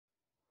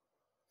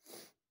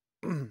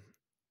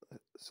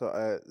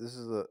So this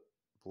is the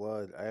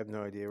blood. I have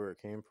no idea where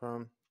it came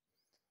from.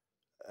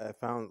 I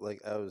found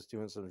like I was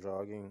doing some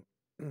jogging,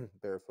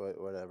 barefoot,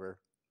 whatever,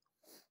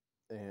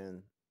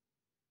 and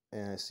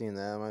I seen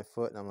that on my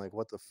foot, and I'm like,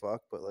 what the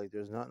fuck? But like,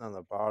 there's nothing on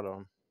the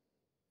bottom.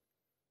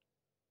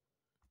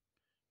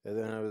 And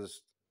then I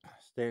was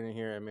standing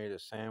here. I made a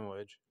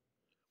sandwich,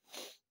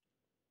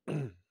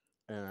 and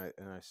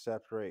I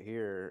stepped right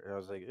here, and I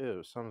was like,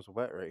 ew, something's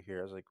wet right here.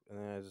 I was like, and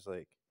then I was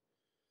like,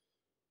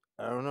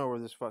 I don't know where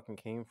this fucking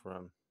came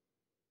from.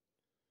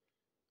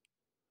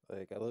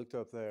 Like, I looked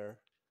up there,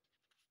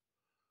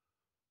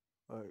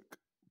 like,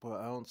 but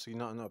I don't see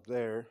nothing up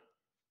there.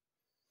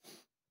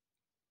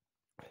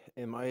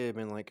 It might have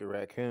been like a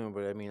raccoon,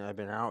 but I mean, I've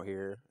been out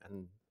here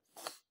and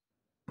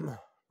for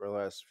the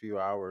last few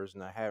hours,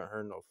 and I haven't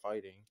heard no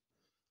fighting.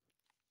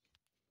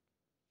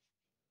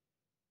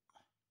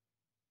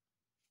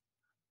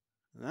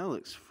 And that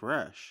looks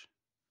fresh.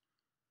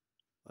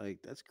 Like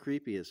that's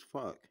creepy as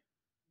fuck.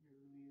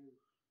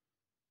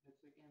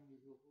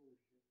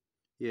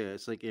 Yeah,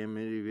 it's like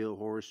Amityville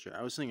horror story.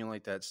 I was thinking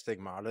like that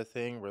stigmata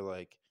thing where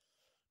like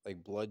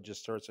blood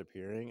just starts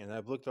appearing, and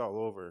I've looked all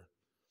over,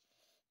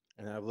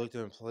 and I've looked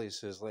in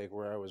places like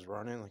where I was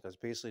running, like I was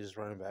basically just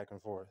running back and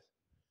forth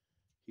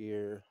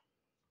here,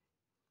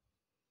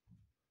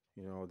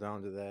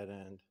 down to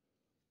that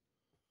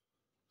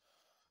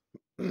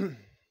end.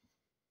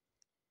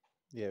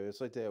 Yeah,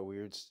 it's like that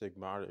weird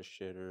stigmata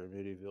shit or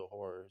Amityville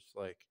horrors.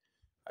 Like,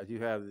 I do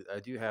have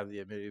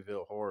the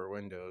Amityville horror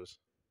windows.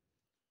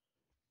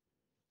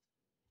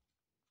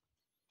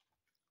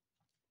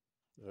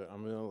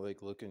 I'm gonna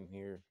like look in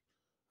here.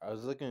 I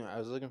was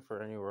looking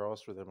for anywhere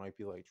else where there might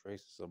be like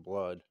traces of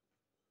blood.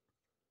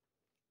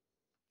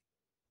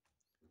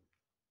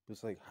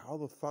 It's like, how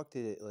the fuck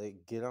did it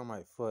like get on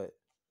my foot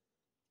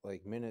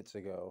like minutes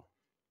ago,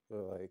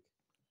 or like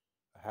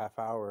a half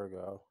hour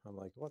ago? I'm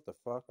like, what the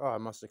fuck? Oh, I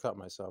must have cut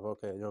myself.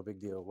 Okay, no big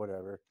deal.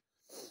 Whatever.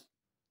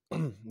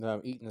 Now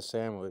I'm eating a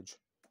sandwich,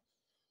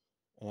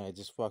 and I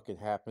just fucking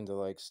happened to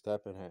like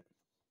step in it.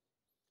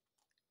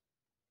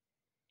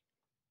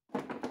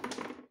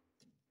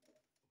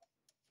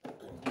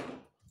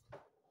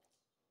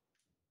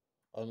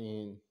 I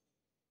mean,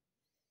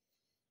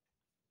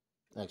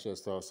 actually, I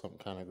saw something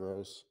kind of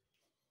gross,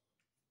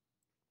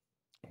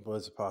 but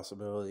it's a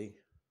possibility.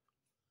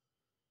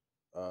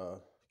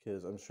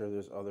 Because I'm sure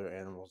there's other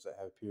animals that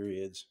have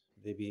periods.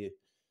 Maybe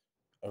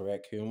a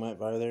raccoon went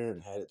by there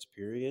and had its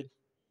period.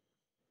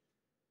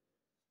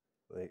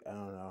 Like, I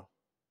don't know.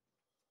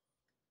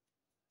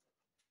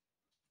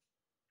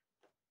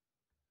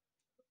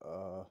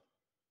 Uh,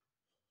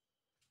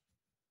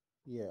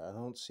 yeah, I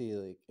don't see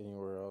like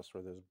anywhere else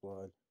where there's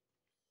blood.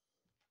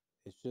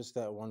 It's just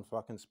that one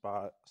fucking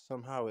spot.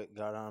 Somehow it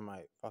got on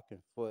my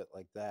fucking foot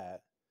like that,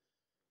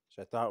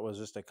 which I thought was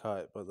just a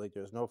cut, but like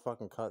there's no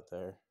fucking cut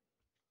there.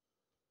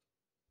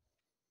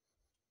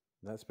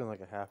 And that's been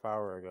like a half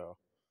hour ago.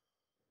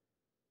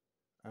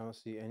 I don't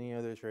see any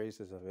other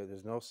traces of it.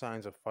 There's no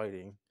signs of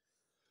fighting,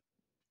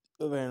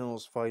 of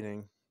animals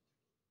fighting.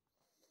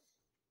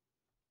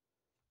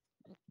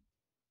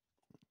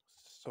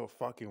 So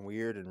fucking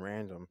weird and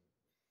random.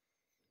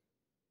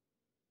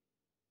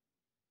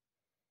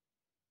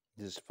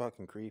 Just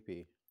fucking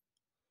creepy.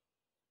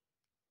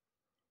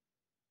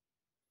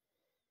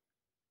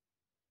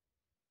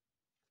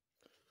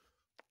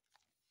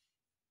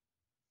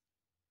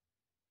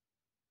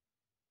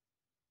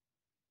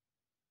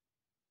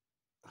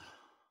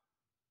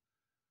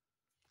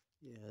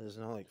 Yeah, there's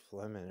no like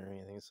phlegm or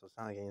anything, so it's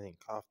not like anything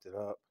coughed it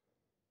up.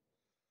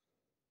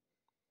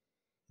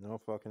 No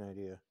fucking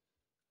idea.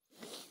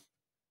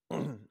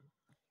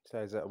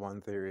 Besides that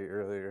one theory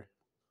earlier.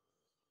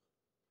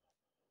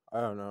 I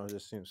don't know, it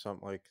just seems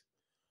something like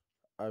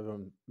I've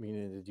been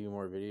meaning to do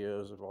more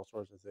videos of all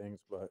sorts of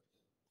things, but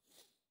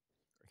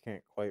I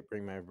can't quite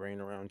bring my brain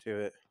around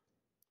to it.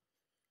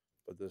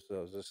 But this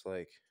was just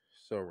like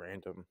so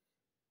random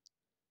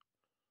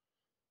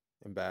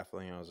and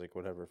baffling. I was like,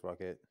 whatever, fuck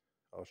it.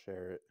 I'll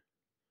share it.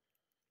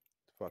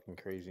 Fucking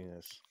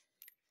craziness.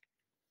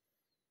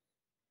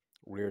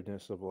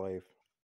 Weirdness of life.